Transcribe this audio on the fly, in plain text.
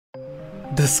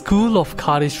The School of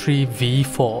Cardistry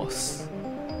V-Force.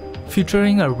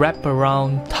 Featuring a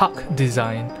wraparound tuck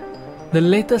design, the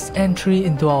latest entry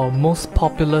into our most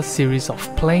popular series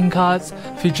of playing cards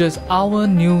features our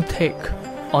new take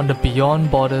on the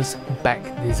Beyond Borders back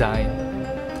design.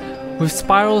 With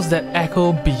spirals that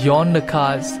echo beyond the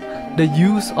cards, the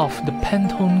use of the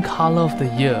Pantone color of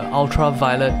the year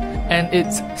Ultraviolet and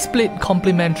its split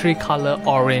complementary color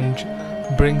Orange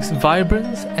brings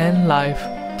vibrance and life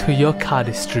to your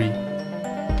cardistry.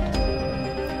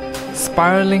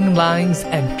 Spiraling lines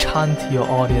enchant your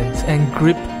audience and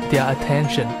grip their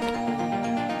attention.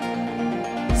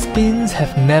 Spins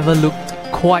have never looked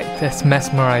quite as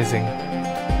mesmerizing.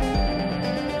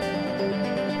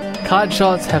 Card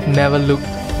shots have never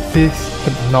looked this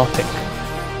hypnotic.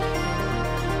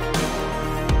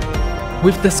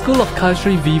 With the School of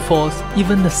Cardistry V-Force,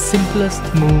 even the simplest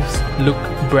moves look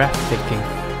breathtaking.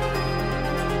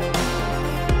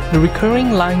 The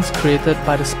recurring lines created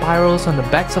by the spirals on the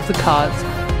backs of the cards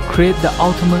create the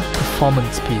ultimate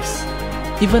performance piece.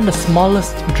 Even the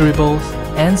smallest dribbles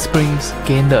and springs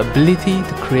gain the ability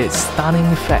to create stunning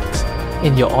effects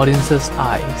in your audience's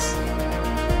eyes.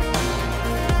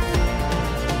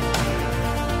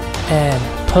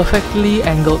 And perfectly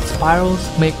angled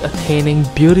spirals make attaining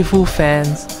beautiful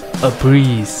fans a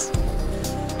breeze.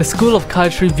 The School of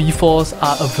Cardistry V-Force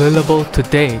are available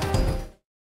today.